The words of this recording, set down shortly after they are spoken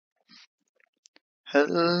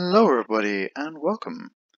Hello everybody and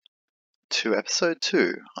welcome to episode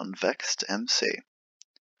 2 on VexedMC.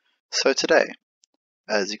 So today,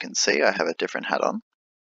 as you can see, I have a different hat on.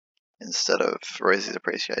 Instead of Rosie's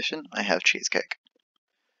Appreciation, I have Cheesecake.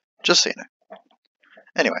 Just so you know.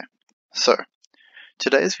 Anyway, so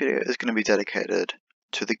today's video is going to be dedicated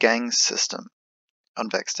to the gang system on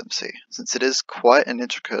VexedMC, since it is quite an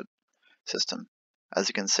intricate system. As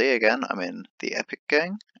you can see, again, I'm in the Epic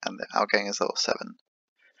gang, and our gang is level 7.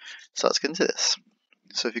 So let's get into this.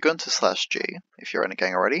 So if you go into /G, if you're in a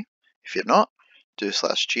gang already, if you're not, do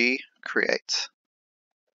 /G, create.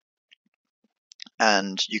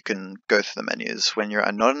 And you can go through the menus when you're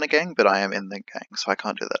not in a gang, but I am in the gang, so I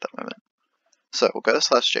can't do that at the moment. So we'll go to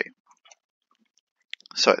 /G.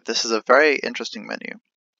 So this is a very interesting menu.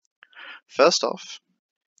 First off,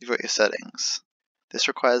 you've got your settings. This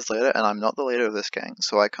requires leader, and I'm not the leader of this gang,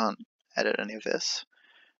 so I can't edit any of this.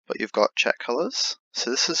 But you've got chat colors. So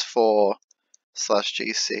this is for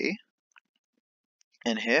 /GC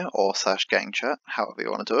in here, or /gang chat, however you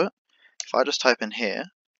want to do it. If I just type in here,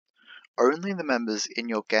 only the members in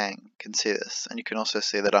your gang can see this, and you can also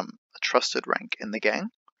see that I'm a trusted rank in the gang.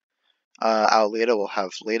 Our leader will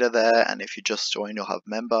have leader there, and if you just join, you'll have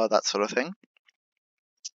member, that sort of thing.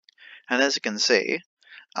 And as you can see,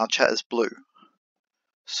 our chat is blue.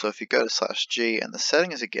 So if you go to /G and the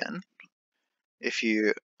settings again, if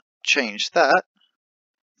you change that,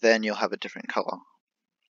 then you'll have a different color.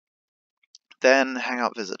 Then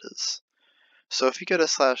hangout visitors. So if you go to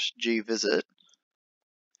 /G visit,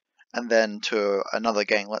 and then to another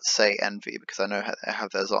gang, let's say Envy, because I know I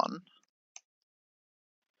have those on,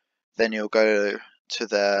 then you'll go to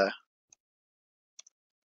their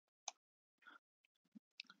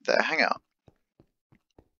hangout,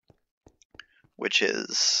 which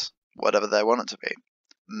is whatever they want it to be.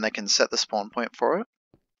 And they can set the spawn point for it,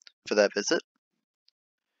 for their visit,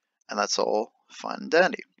 and that's all fine and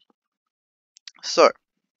dandy. So,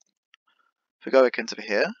 if we go back into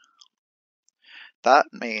here, that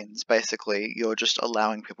means basically you're just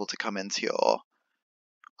allowing people to come into your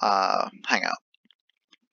hangout,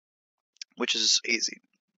 which is easy.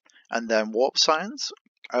 And then warp signs.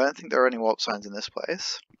 I don't think there are any warp signs in this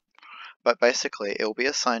place, but basically it will be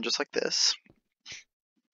a sign just like this,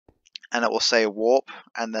 and it will say warp,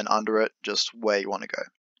 and then under it just where you want to go.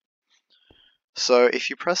 So if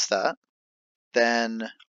you press that, then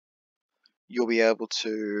you'll be able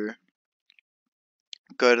to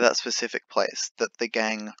go to that specific place that the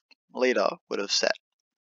gang leader would have set.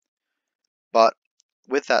 But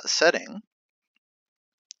with that setting,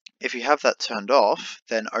 if you have that turned off,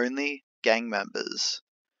 then only gang members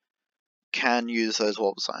can use those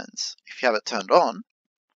warp signs. If you have it turned on,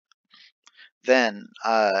 then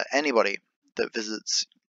anybody that visits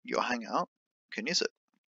your hangout can use it.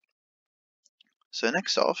 So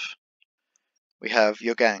next off, we have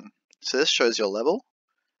your gang. So this shows your level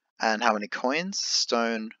and how many coins,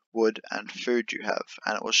 stone, wood, and food you have,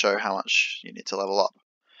 and it will show how much you need to level up.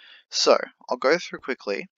 So I'll go through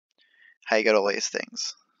quickly how you get all these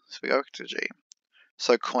things. So we go to G.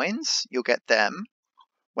 So coins, you'll get them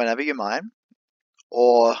whenever you mine,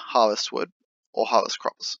 or harvest wood, or harvest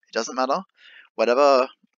crops. It doesn't matter. Whatever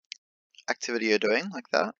activity you're doing like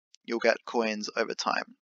that, you'll get coins over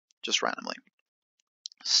time, just randomly.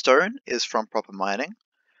 Stone is from proper mining.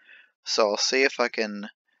 So I'll see if I can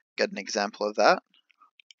get an example of that.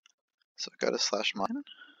 So go to /mine.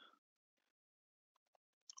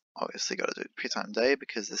 Obviously got to do p-time day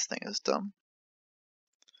because this thing is dumb.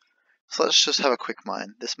 So let's just have a quick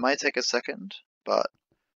mine. This might take a second, but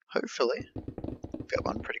hopefully we'll get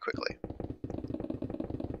one pretty quickly.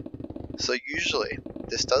 So usually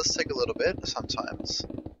this does take a little bit sometimes,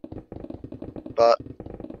 but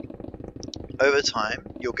over time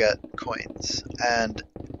you'll get coins, and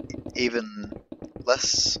even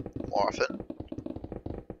less often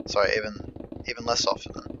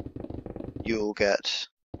you'll get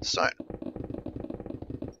stone.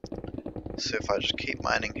 So if I just keep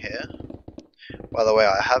mining here, by the way,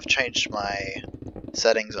 I have changed my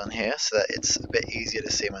settings on here so that it's a bit easier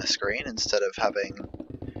to see my screen instead of having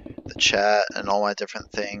the chat and all my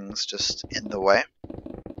different things just in the way.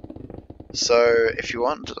 So if you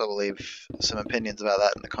want to leave some opinions about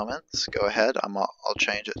that in the comments, go ahead. I'll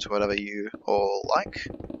change it to whatever you all like.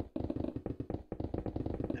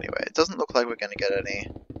 Anyway, it doesn't look like we're going to get any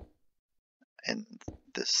in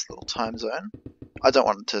this little time zone. I don't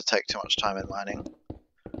want it to take too much time in mining,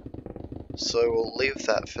 so we'll leave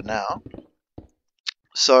that for now.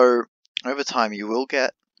 So over time you will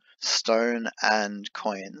get stone and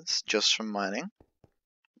coins just from mining,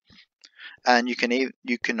 and you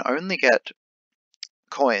can only get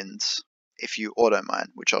coins if you auto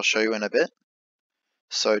mine, which I'll show you in a bit.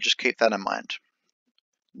 So just keep that in mind.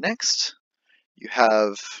 Next, you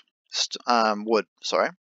have wood.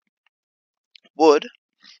 Wood.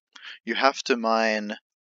 You have to mine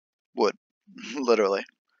wood, literally.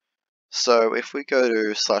 So if we go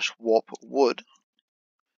to /warp wood,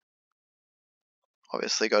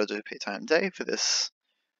 obviously got to do p time day for this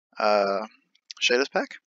shaders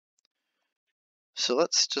pack. So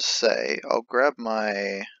let's just say I'll grab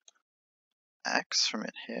my axe from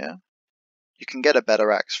in here. You can get a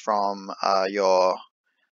better axe from your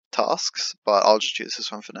tasks, but I'll just use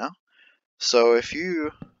this one for now. So if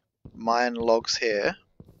you mine logs here,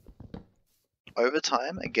 over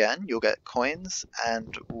time, again, you'll get coins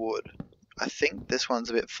and wood. I think this one's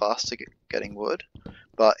a bit faster getting wood,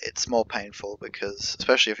 but it's more painful because,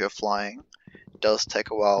 especially if you're flying, it does take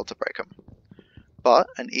a while to break them. But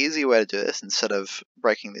an easy way to do this, instead of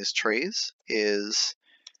breaking these trees, is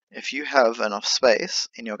if you have enough space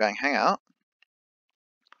in your gang hangout,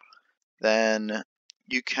 then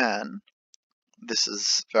you can, this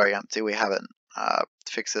is very empty, we haven't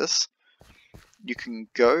fixed this, you can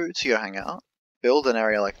go to your hangout, build an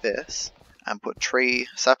area like this, and put tree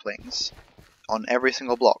saplings on every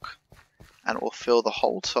single block, and it will fill the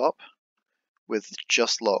whole top with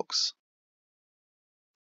just logs,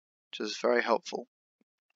 which is very helpful.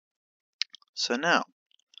 So now,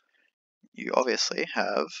 you obviously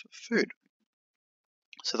have food.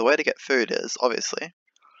 So the way to get food is, obviously,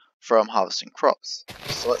 from harvesting crops.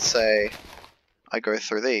 So let's say I go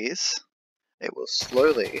through these, it will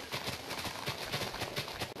slowly,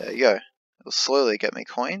 there you go, it will slowly get me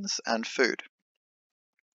coins and food,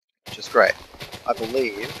 which is great. I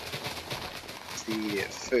believe the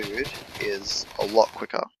food is a lot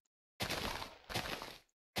quicker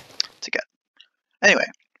to get. Anyway,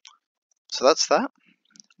 so that's that.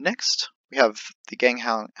 Next, we have the gang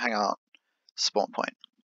hangout spawn point.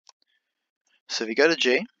 So if you go to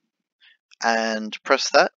G and press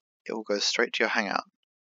that, it will go straight to your hangout.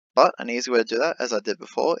 But an easy way to do that, as I did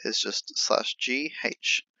before, is just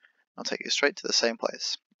 /GH. I'll take you straight to the same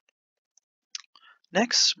place.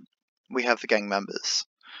 Next, we have the gang members.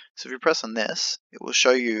 So if you press on this, it will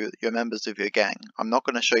show you your members of your gang. I'm not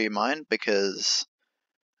going to show you mine because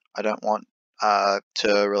I don't want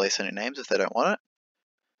to release any names if they don't want it.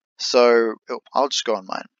 So I'll just go on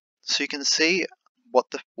mine. So you can see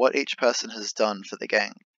what each person has done for the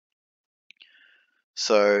gang.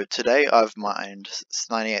 So today I've mined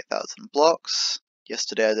 98,000 blocks.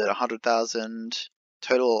 Yesterday I did 100,000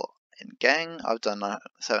 total in gang. I've done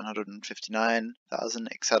 759,000,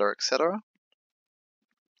 etc., etc.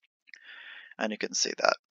 And you can see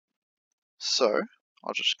that. So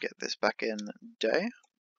I'll just get this back in day.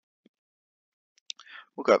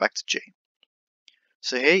 We'll go back to G.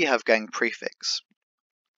 So here you have gang prefix.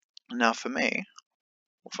 Now for me,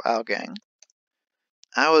 or for our gang,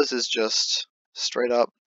 ours is just straight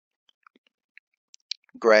up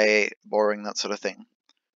grey, boring, that sort of thing.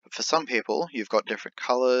 But for some people, you've got different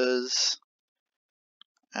colors,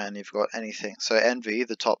 and you've got anything. So Envy,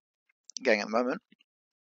 the top gang at the moment,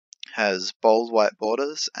 has bold white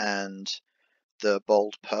borders and the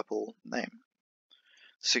bold purple name.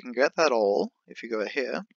 So you can get that all, if you go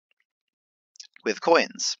here, with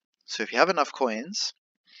coins. So if you have enough coins,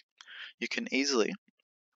 you can easily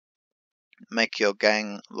make your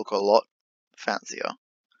gang look a lot fancier.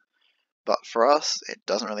 But for us, it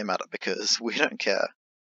doesn't really matter because we don't care.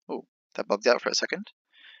 Oh, that bugged out for a second.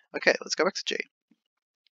 Okay, let's go back to G.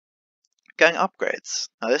 Gang upgrades.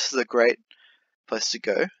 Now this is a great place to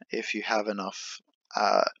go if you have enough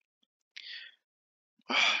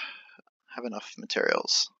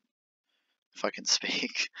materials, if I can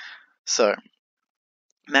speak. So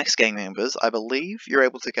max gang members, I believe you're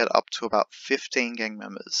able to get up to about 15 gang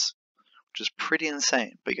members, which is pretty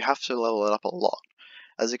insane, but you have to level it up a lot.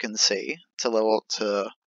 As you can see, to level up to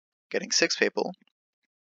getting 6 people,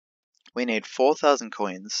 we need 4,000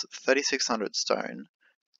 coins, 3,600 stone,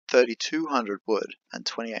 3,200 wood, and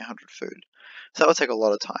 2,800 food. So that would take a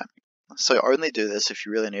lot of time. So only do this if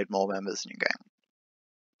you really need more members in your gang.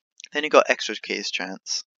 Then you got extra keys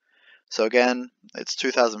chance. So again, it's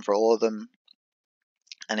 2,000 for all of them.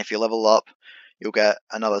 And if you level up, you'll get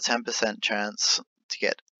another 10% chance to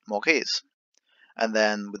get more keys. And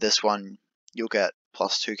then with this one, you'll get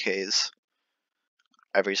 +2 keys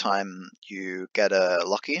every time you get a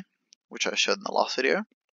lucky, which I showed in the last video,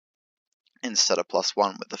 instead of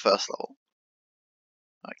 +1 with the first level.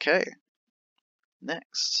 Okay,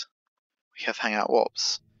 next we have hangout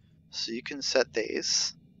warps. So you can set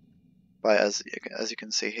these by, as you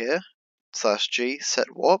can see here, /G set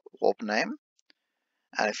warp name.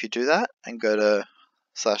 And if you do that and go to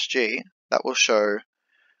 /G, that will show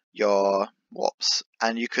your warps,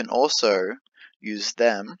 and you can also use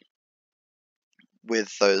them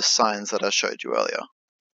with those signs that I showed you earlier.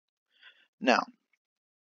 Now,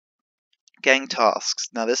 gang tasks.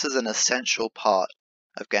 Now this is an essential part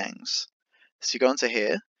of gangs. So you go into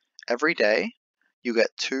here, every day you get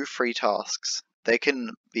 2 free tasks. They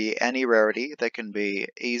can be any rarity, they can be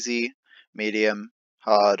easy, medium,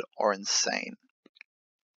 hard, or insane.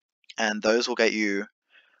 And those will get you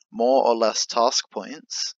more or less task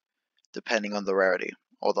points depending on the rarity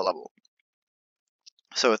or the level.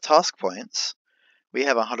 So with task points, we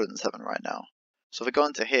have 107 right now. So if we go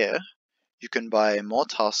into here, you can buy more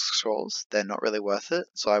task scrolls. They're not really worth it,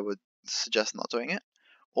 so I would suggest not doing it.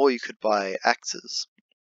 Or you could buy axes.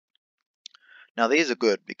 Now these are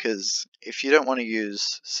good because if you don't want to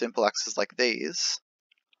use simple axes like these,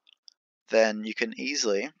 then you can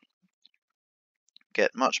easily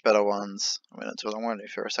get much better ones. I'm going to warn you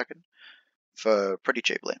for a second, for pretty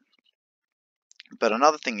cheaply. But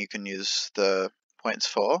another thing you can use the points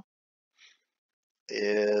for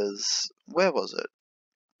is, where was it?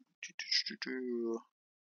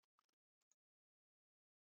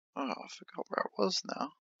 Oh, I forgot where it was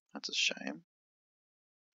now. That's a shame.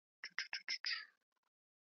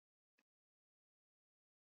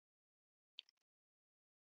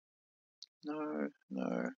 No.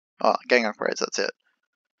 Oh, gang upgrades, that's it.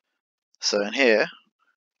 So in here,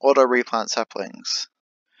 auto replant saplings.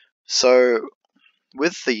 So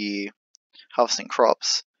with the harvesting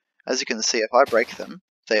crops, as you can see, if I break them,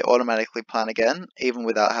 they automatically plant again, even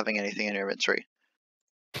without having anything in your inventory,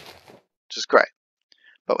 which is great.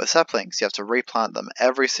 But with saplings, you have to replant them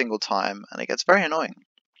every single time, and it gets very annoying.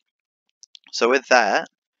 So with that,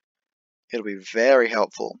 it'll be very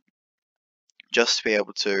helpful just to be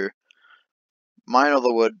able to mine all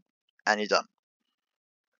the wood, and you're done.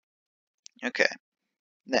 Okay,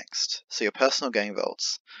 next, so your personal gang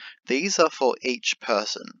vaults. These are for each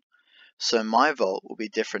person, so my vault will be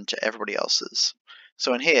different to everybody else's.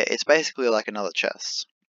 So in here, it's basically like another chest.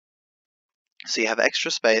 So you have extra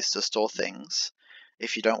space to store things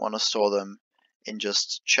if you don't want to store them in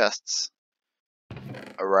just chests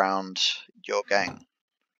around your gang.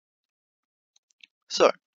 So,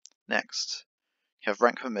 next, you have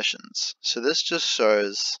rank permissions. So this just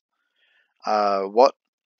shows what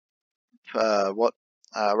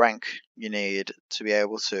rank you need to be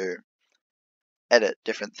able to edit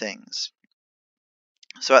different things.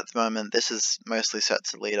 So at the moment, this is mostly set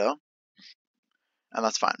to leader, and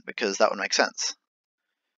that's fine because that would make sense.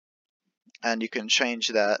 And you can change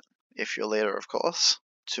that, if you're leader of course,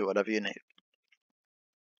 to whatever you need.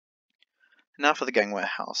 Now for the gang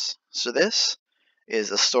warehouse. So this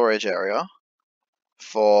is a storage area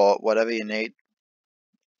for whatever you need,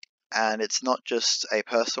 and it's not just a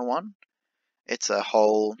personal one, it's a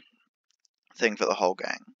whole thing for the whole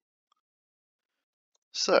gang.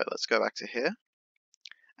 So let's go back to here,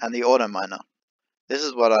 and the auto miner. This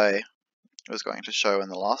is what I was going to show in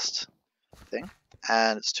the last thing,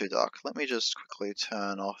 and it's too dark. Let me just quickly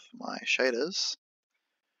turn off my shaders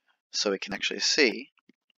so we can actually see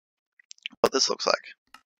what this looks like.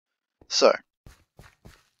 So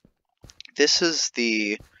this is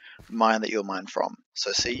the mine that you'll mine from.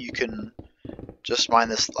 So see, you can just mine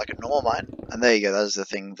this like a normal mine, and there you go, that is the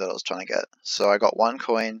thing that I was trying to get. So I got 1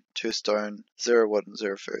 coin, 2 stone, 0 wood, and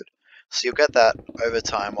 0 food. So you'll get that over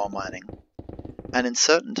time while mining. And in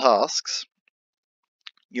certain tasks,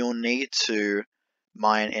 you'll need to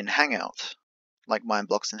mine in Hangout, like mine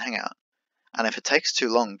blocks in Hangout. And if it takes too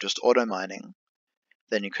long just auto mining,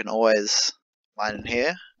 then you can always mine in here,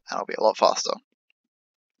 and it'll be a lot faster.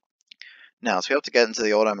 Now, to be able to get into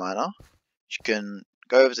the auto miner, you can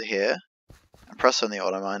go over to here and press on the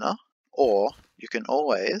auto miner, or you can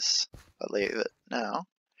always, I'll leave it now,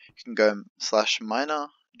 you can go /miner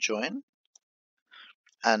join,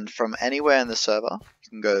 and from anywhere in the server, you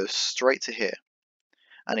can go straight to here.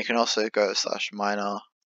 And you can also go /miner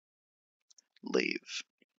leave.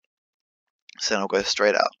 So then it'll go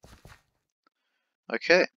straight out.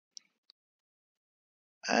 Okay.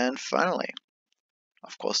 And finally,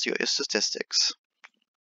 of course, you got your statistics.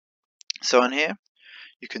 So in here,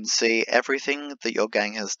 you can see everything that your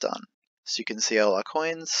gang has done. So you can see all our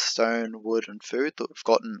coins, stone, wood, and food that we've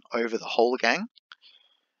gotten over the whole gang,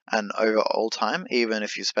 and over all time, even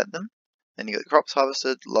if you spent them. Then you get crops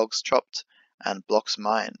harvested, logs chopped, and blocks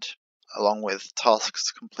mined, along with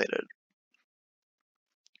tasks completed.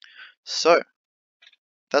 So,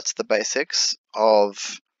 that's the basics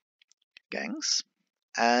of gangs.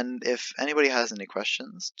 And if anybody has any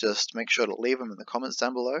questions, just make sure to leave them in the comments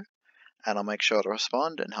down below, and I'll make sure to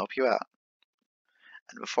respond and help you out.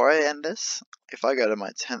 And before I end this, if I go to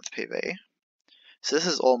my 10th PV, so this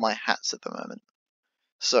is all my hats at the moment.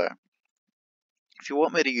 So, if you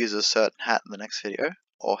want me to use a certain hat in the next video,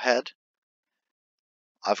 or head,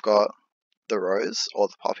 I've got the rose, or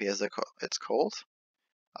the poppy as it's called.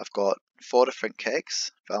 I've got 4 different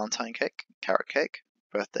cakes: Valentine cake, carrot cake,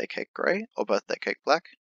 birthday cake grey, or birthday cake black.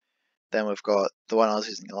 Then we've got the one I was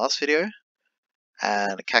using in the last video,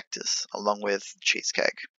 and a cactus, along with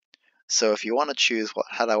cheesecake. So if you want to choose what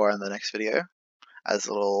hat I wear in the next video, as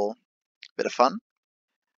a little bit of fun,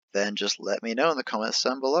 then just let me know in the comments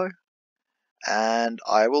down below, and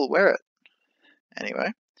I will wear it.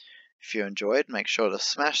 Anyway, if you enjoyed, make sure to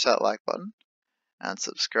smash that like button and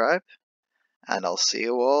subscribe, and I'll see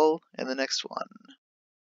you all in the next one.